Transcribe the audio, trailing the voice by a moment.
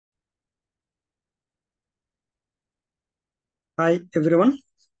Hi everyone.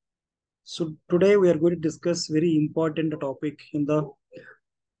 So today we are going to discuss very important topic in the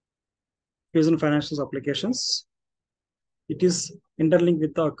business financial applications. It is interlinked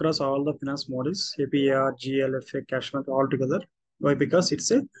with across all the finance models, APR, GLFA, cash flow all together. Why? Because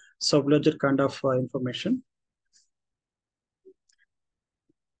it's a subledger kind of information.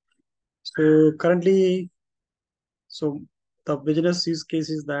 So currently, the business use case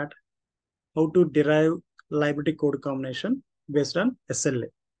is that how to derive liability code combination based on SLA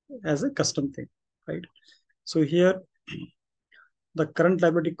as a custom thing, right? So here the current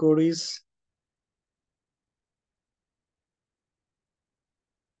liability code is.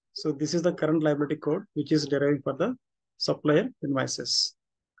 So this is the current liability code, which is derived for the supplier invoices.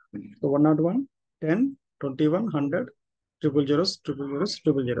 So 101, 10, 21, 100, triple zeros, triple zeros,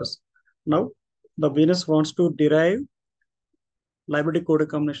 triple zeros. Now the business wants to derive liability code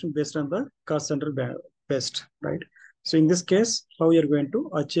combination based on the cost center best, right? So in this case, how you're going to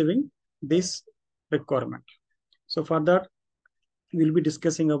achieving this requirement. So for that, we'll be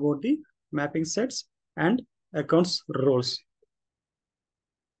discussing about the mapping sets and accounts roles.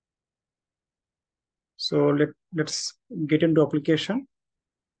 So let's get into application.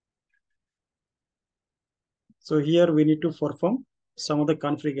 So here we need to perform some of the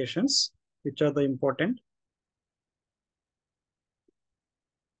configurations, which are the important.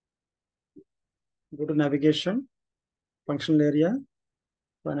 Go to navigation, functional area,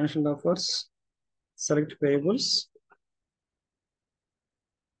 financial offers, select payables,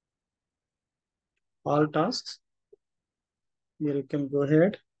 all tasks. Here you can go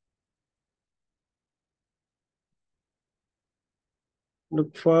ahead,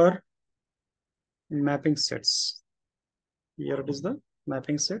 look for mapping sets. Here it is the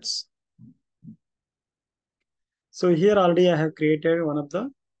mapping sets. So here already I have created one of the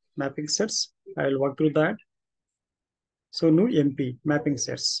mapping sets. I will walk through that. So new MP mapping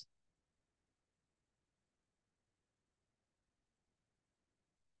sets.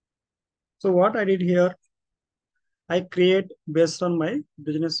 So what I did here, I create based on my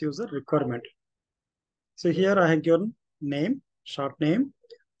business user requirement. So here I have given name, short name,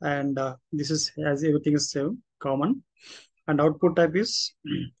 and this is as everything is same, common. And output type is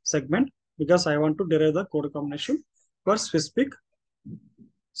segment because I want to derive the code combination for specific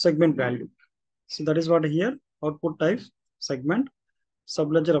segment value. So that is what here output type segment,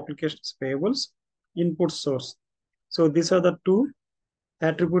 subledger applications payables, input source. So these are the two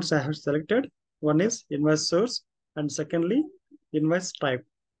attributes I have selected. One is invoice source and secondly invoice type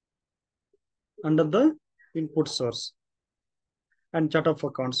under the input source and chart of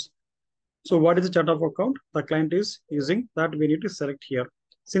accounts. So what is the chart of account? The client is using that we need to select here.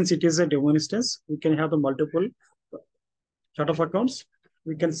 Since it is a demo instance, we can have the multiple chart of accounts.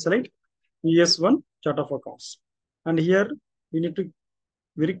 We can select ES1 chart of accounts. And here we need to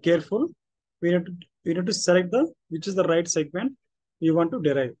very careful. We need to select the which is the right segment we want to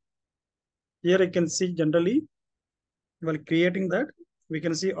derive. Here I can see generally while creating that, we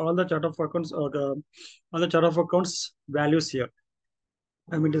can see all the chart of accounts or all the chart of accounts values here.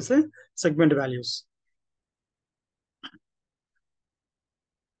 I mean to say segment values.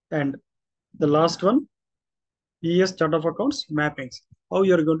 And the last one, ES chart of accounts mappings. How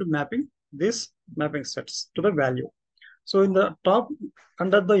you are going to mapping this mapping sets to the value. So in the top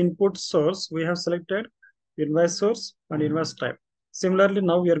under the input source, we have selected invoice source and invoice type. Similarly,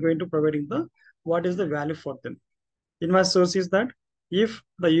 now we are going to providing the what is the value for them. Invoice source is that if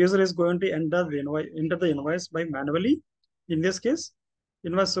the user is going to enter the invoice by manually, in this case,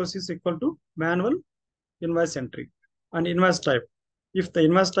 invoice source is equal to manual invoice entry. And invoice type, if the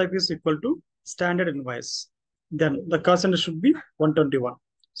invoice type is equal to standard invoice, then the cost center should be 121.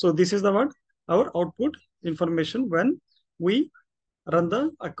 So this is the what our output information when we run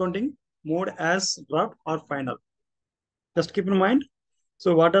the accounting mode as draft or final. Just keep in mind.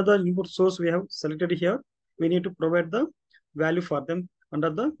 So what are the input source we have selected here? We need to provide the value for them under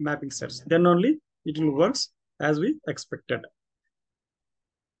the mapping sets. Then only it will works as we expected.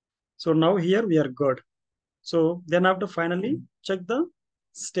 So now here we are good. So then after finally check the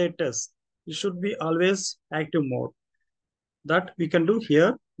status. It should be always active mode. That we can do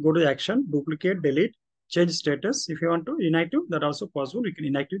here. Go to action, duplicate, delete, change status. If you want to inactive, that also possible. You can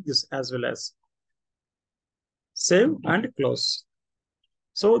inactive this as well as save and close.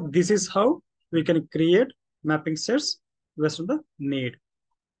 So this is how we can create mapping sets based on the need.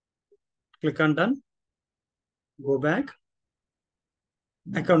 Click on done. Go back.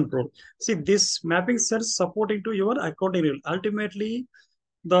 Account rule. See this mapping sets supporting to your accounting rule. Ultimately,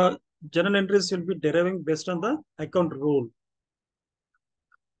 the journal entries will be deriving based on the account rule.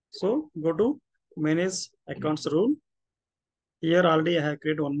 So go to manage accounts rule. Here already I have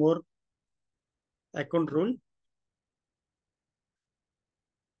created one more account rule.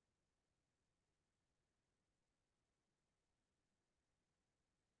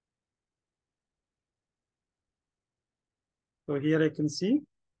 So here I can see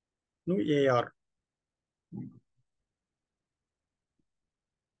new AR.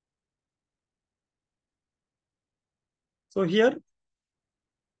 So here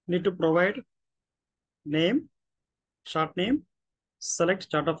need to provide name, short name, select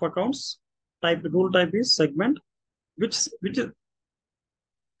chart of accounts, type rule type is segment, which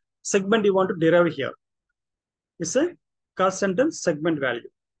segment you want to derive here. It's a cost center segment value.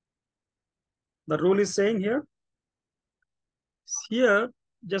 The rule is saying here,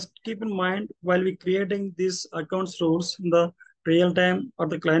 just keep in mind while we creating these accounts rules in the real time or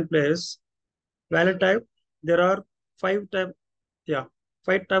the client place, value type, there are five type, yeah,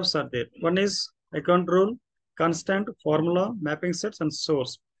 five types are there. One is account rule, constant, formula, mapping sets, and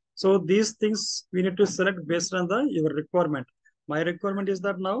source. So these things we need to select based on your requirement. My requirement is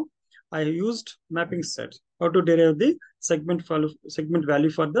that now I used mapping set, how to derive the segment value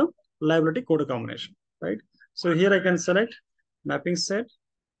for the liability code combination, right? So here I can select mapping set,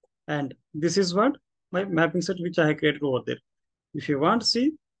 and this is what my mapping set which I have created over there. If you want to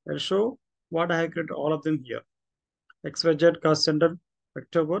see, I'll show what I have created all of them here. XYZ cost center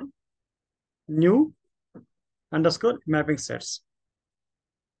October new underscore mapping sets.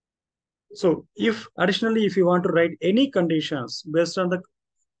 So if additionally, if you want to write any conditions based on the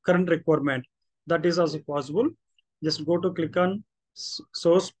current requirement, that is also possible. Just go to click on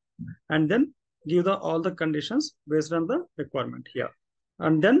source and then give all the conditions based on the requirement here.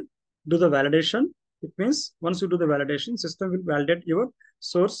 And then do the validation. It means once you do the validation, system will validate your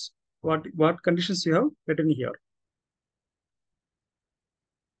source, what conditions you have written here.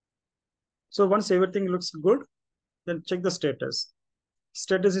 So once everything looks good, then check the status.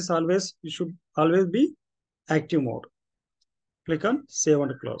 Status is always, you should always be active mode. Click on save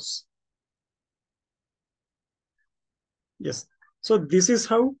and close. Yes. So this is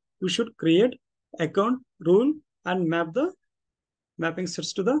how we should create account rule and map the mapping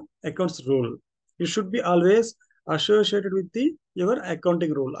sets to the accounts rule. You should be always associated with your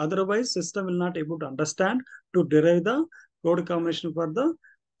accounting rule. Otherwise, system will not able to understand to derive the code combination for the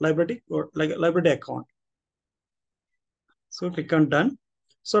liability or like liability account. So click on done.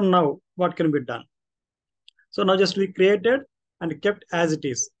 So now what can be done? So now just we created and kept as it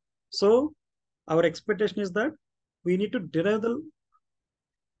is. So our expectation is that we need to derive the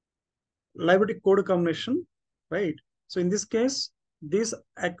liability code combination, right? So in this case, this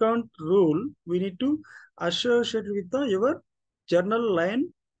account rule, we need to associate with your journal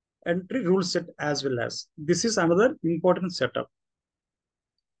line entry rule set as well as. This is another important setup,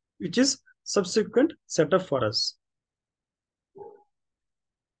 which is subsequent setup for us.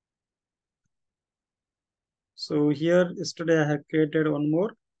 So here yesterday I have created one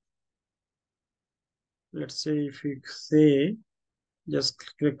more. Let's say if we say, just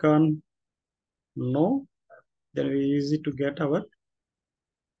click on no, then we easy to get our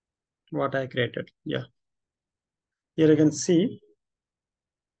what I created. Yeah. Here you can see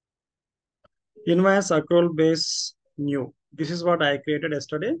invoice accrual base new. This is what I created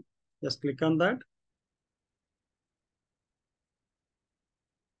yesterday. Just click on that.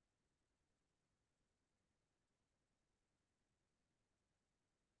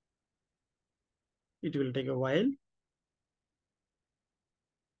 It will take a while.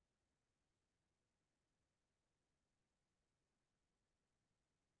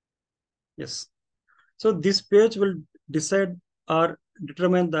 Yes. So this page will decide or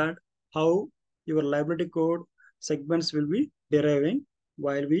determine that how your liability code segments will be deriving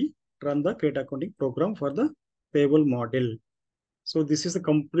while we run the credit accounting program for the payable model. So this is this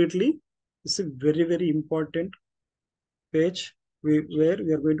is a very, very important page where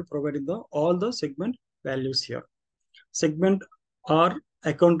we are going to provide all the segment values here. Segment or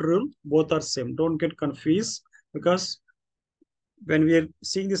account rule, both are same. Don't get confused, because when we are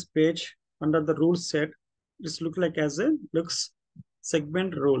seeing this page under the rule set, this looks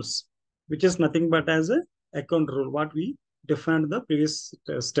segment rules, which is nothing but as a account rule, what we defined the previous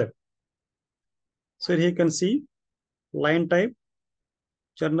step. So here you can see line type,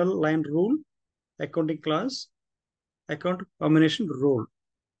 journal line rule, accounting class, account combination rule.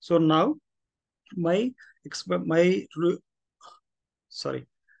 So now my sorry,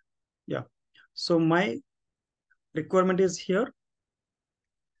 yeah. So my requirement is here.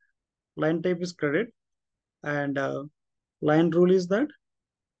 Line type is credit, and line rule is that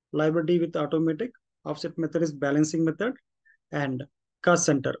liability with automatic, offset method is balancing method, and cost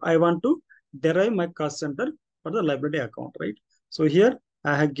center. I want to derive my cost center for the liability account, right? So here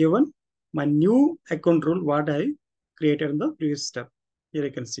I have given my new account rule what I created in the previous step. Here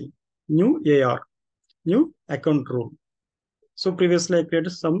you can see new AR, new account rule. So previously I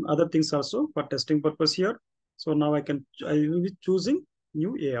created some other things also for testing purpose here. So now I will be choosing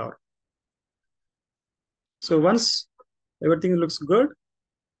new AR. So once everything looks good,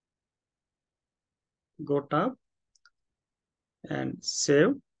 go tab and save.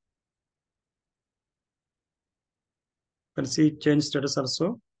 You can see change status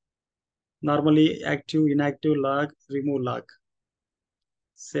also. Normally active, inactive, log, remove log.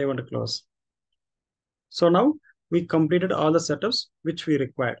 Save and close. So now we completed all the setups which we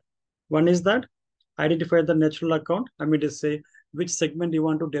required. One is that identify the natural account. I mean to say which segment you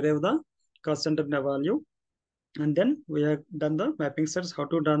want to derive the cost center value. And then we have done the mapping sets, how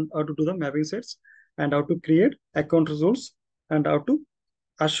to do the mapping sets and how to create account rules and how to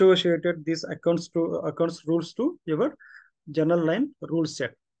associated these accounts rules to your general line rule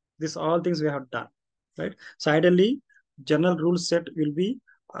set. These all things we have done, right? So ideally, general rule set will be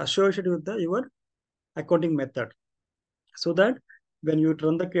associated with your accounting method, so that when you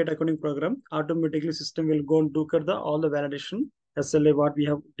run the create accounting program, automatically system will go and look at all the validation SLA what we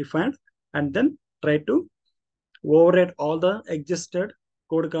have defined, and then try to override all the existed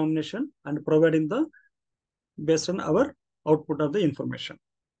code combination and providing the based on our output of the information.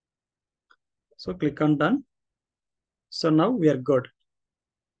 So click on done. So now we are good.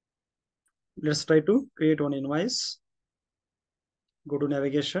 Let's try to create one invoice. Go to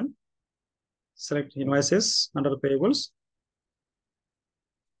navigation, select invoices under payables,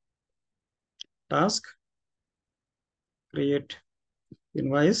 task, create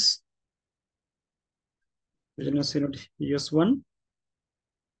invoice, business unit US1,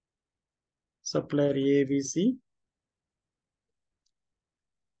 supplier ABC,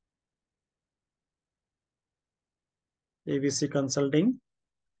 ABC Consulting,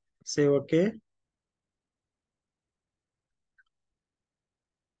 say OK.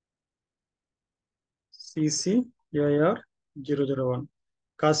 CC AIR 001,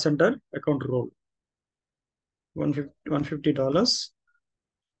 cost center account rule, $150.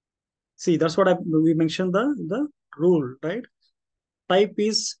 See, that's what we mentioned the rule, right? Type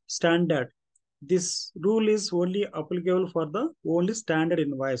is standard. This rule is only applicable for the only standard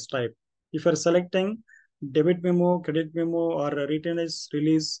invoice type. If you're selecting debit memo, credit memo, or a retainage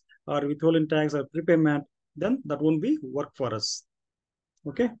release, or withholding tax, or prepayment, then that won't be work for us.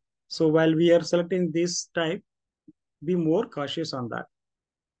 Okay. So while we are selecting this type, be more cautious on that.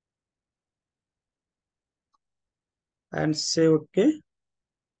 And say okay.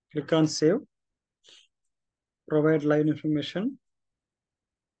 Click on save. Provide line information.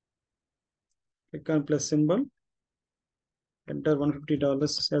 Click on plus symbol. Enter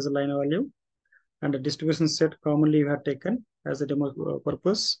 $150 as a line value. And the distribution set commonly you have taken as a demo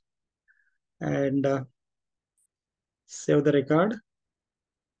purpose. And save the record.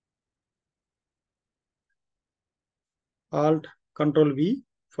 Alt Control V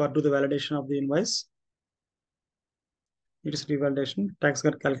for do the validation of the invoice. It is revalidation. Tax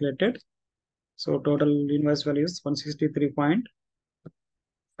got calculated. So total invoice value is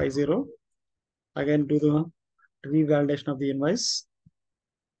 163.50. Again, do the revalidation of the invoice.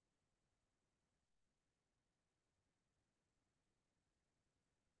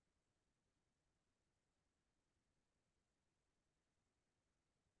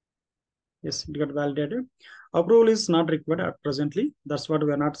 Yes, it got validated. Approval is not required at presently. That's what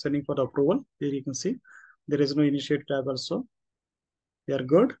we are not sending for the approval. Here you can see there is no initiate tab also. We are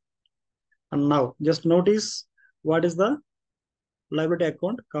good. And now just notice what is the liability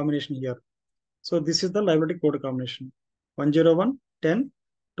account combination here. So this is the liability code combination 101, 10,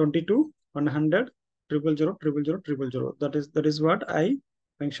 22, 100, 000, 000, 000. That is what I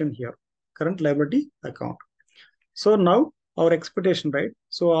mentioned here. Current liability account. So now our expectation, right?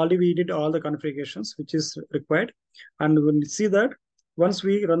 So already we did all the configurations which is required. And we'll see that once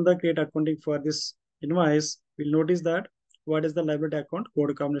we run the create accounting for this invoice, we'll notice that what is the liability account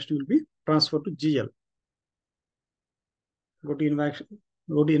code combination will be transferred to GL. Go to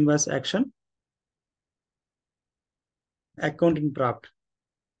invoice action, accounting draft.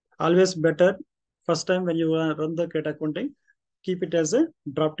 Always better first time when you run the create accounting, keep it as a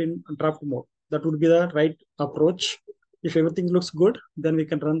draft mode. That would be the right approach. If everything looks good, then we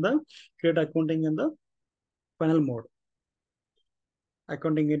can run the create accounting in the final mode.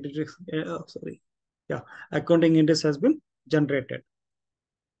 Accounting entity, accounting entity has been generated.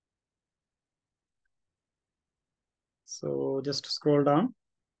 So just scroll down,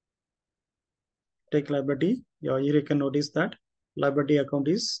 take liability. Yeah, here you can notice that liability account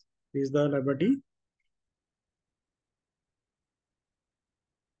is the liability.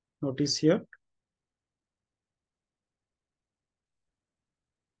 Notice here.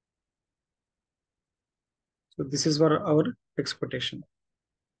 So this is for our expectation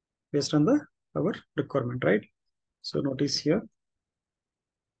based on our requirement, right? So notice here.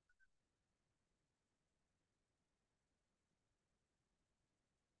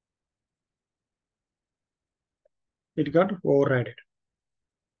 It got overridden,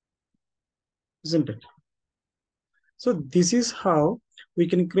 isn't it? So this is how we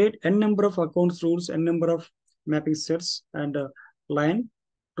can create n number of accounts rules, n number of mapping sets, and line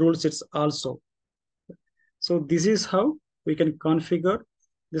rule sets also. So this is how we can configure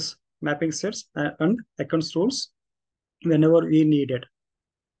this mapping sets and accounts rules whenever we need it.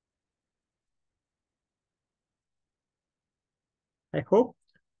 I hope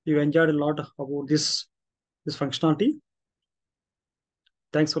you enjoyed a lot about this functionality.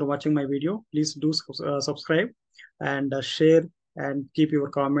 Thanks for watching my video. Please do subscribe and share and keep your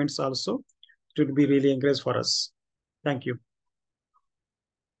comments also. It would be really encouraged for us. Thank you.